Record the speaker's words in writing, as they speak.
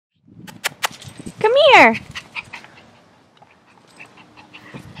Come here.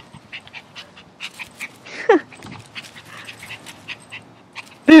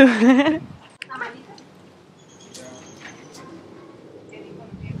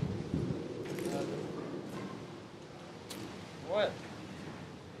 What?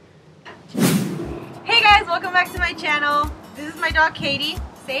 Hey guys, welcome back to my channel. This is my dog Katie.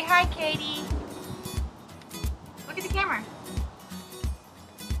 Say hi, Katie. Look at the camera.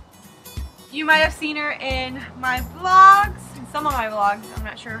 You might have seen her in my vlogs, in some of my vlogs, I'm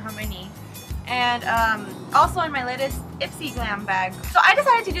not sure how many. And also in my latest ʟɪꯙᴇ glam bag. So I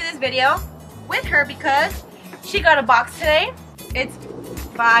decided to do this video with her because she got a box today. It's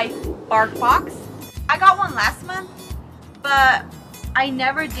by BarkBox. I got one last month, but I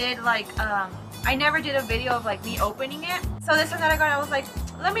never did a video of like me opening it. So this one that I got, I was like,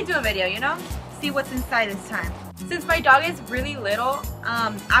 let me do a video, you know? See what's inside this time. Since my dog is really little,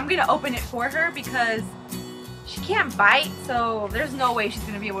 I'm gonna open it for her because she can't bite, so there's no way she's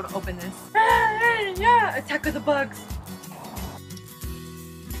gonna be able to open this. Yeah, attack of the bugs.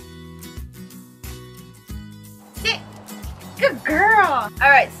 Sit. Good girl.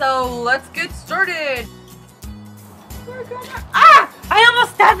 Alright, so let's get started. Ah! I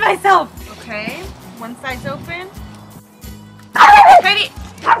almost stabbed myself! Okay, one side's open. Katie!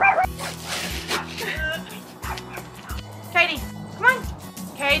 Katie, come on!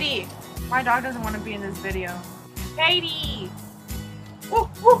 Katie! My dog doesn't want to be in this video. Katie! Ooh,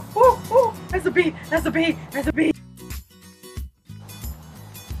 ooh, ooh, ooh! There's a bee! There's a bee! There's a bee!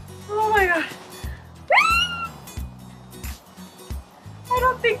 Oh my god! I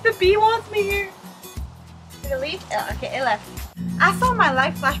don't think the bee wants me here. Did it leave? Okay, it left. I saw my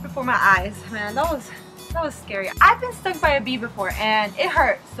life flash before my eyes. Man, that was scary. I've been stung by a bee before and it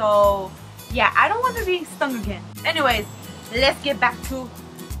hurt. So yeah, I don't want to be stung again. Anyways, let's get back to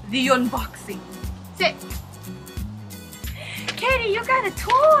the unboxing. Sit. Katie, you got a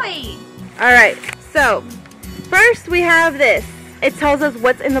toy. Alright, so first we have this. It tells us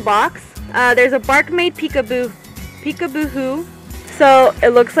what's in the box. There's a bark-made peekaboo. So it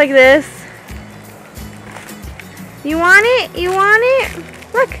looks like this. You want it? You want it?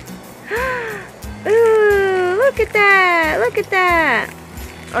 Look. Ooh, look at that. Look at that.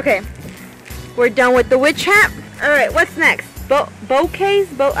 Okay. We're done with the witch hat. Alright, what's next?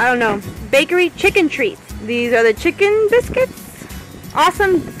 Bouquets? I don't know. Bakery chicken treats. These are the chicken biscuits.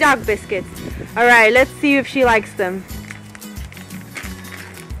 Awesome dog biscuits. Alright, let's see if she likes them.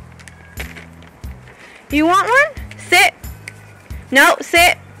 You want one? Sit. No,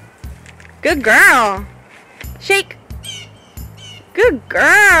 sit. Good girl. Shake. Good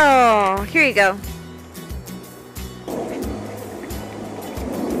girl. Here you go.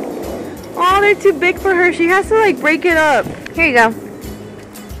 Oh, they're too big for her. She has to like break it up. Here you go.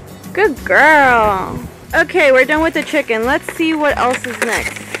 Good girl. Okay, we're done with the chicken. Let's see what else is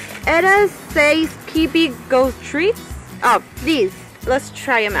next. Eda says PB goes treats. Oh, these. Let's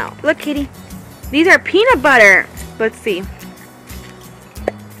try them out. Look, Kitty. These are peanut butter. Let's see.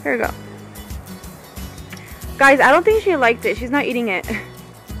 Here we go. Guys, I don't think she liked it. She's not eating it.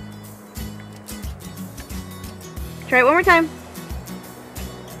 Try it one more time.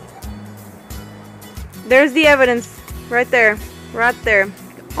 There's the evidence. Right there. Right there.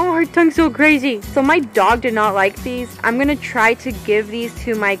 Oh, her tongue's so crazy. So my dog did not like these. I'm gonna try to give these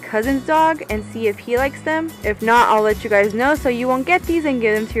to my cousin's dog and see if he likes them. If not, I'll let you guys know so you won't get these and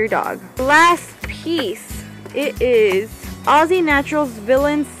give them to your dog. Last piece. It is Aussie Naturals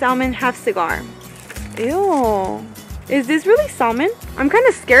Villain Salmon Half Cigar. Ew. Is this really salmon? I'm kind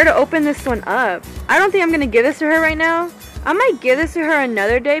of scared to open this one up. I don't think I'm gonna give this to her right now. I might give this to her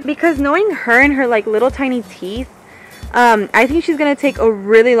another day because knowing her and her like little tiny teeth, I think she's gonna take a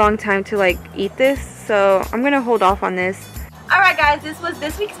really long time to like eat this. So I'm gonna hold off on this. Alright guys, this was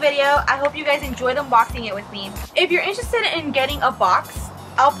this week's video. I hope you guys enjoyed unboxing it with me. If you're interested in getting a box,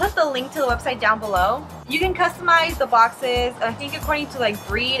 I'll put the link to the website down below. You can customize the boxes, I think according to like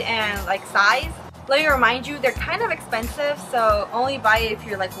breed and like size. Let me remind you, they're kind of expensive, so only buy it if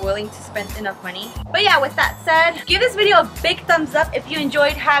you're like willing to spend enough money. But yeah, with that said, give this video a big thumbs up if you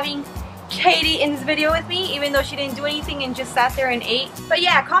enjoyed having Katie in this video with me, even though she didn't do anything and just sat there and ate. But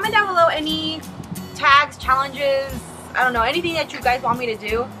yeah, comment down below any tags, challenges, I don't know, anything that you guys want me to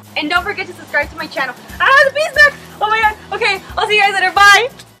do. And don't forget to subscribe to my channel. Ah, the bee's back! Oh my god. Okay, I'll see you guys later. Bye!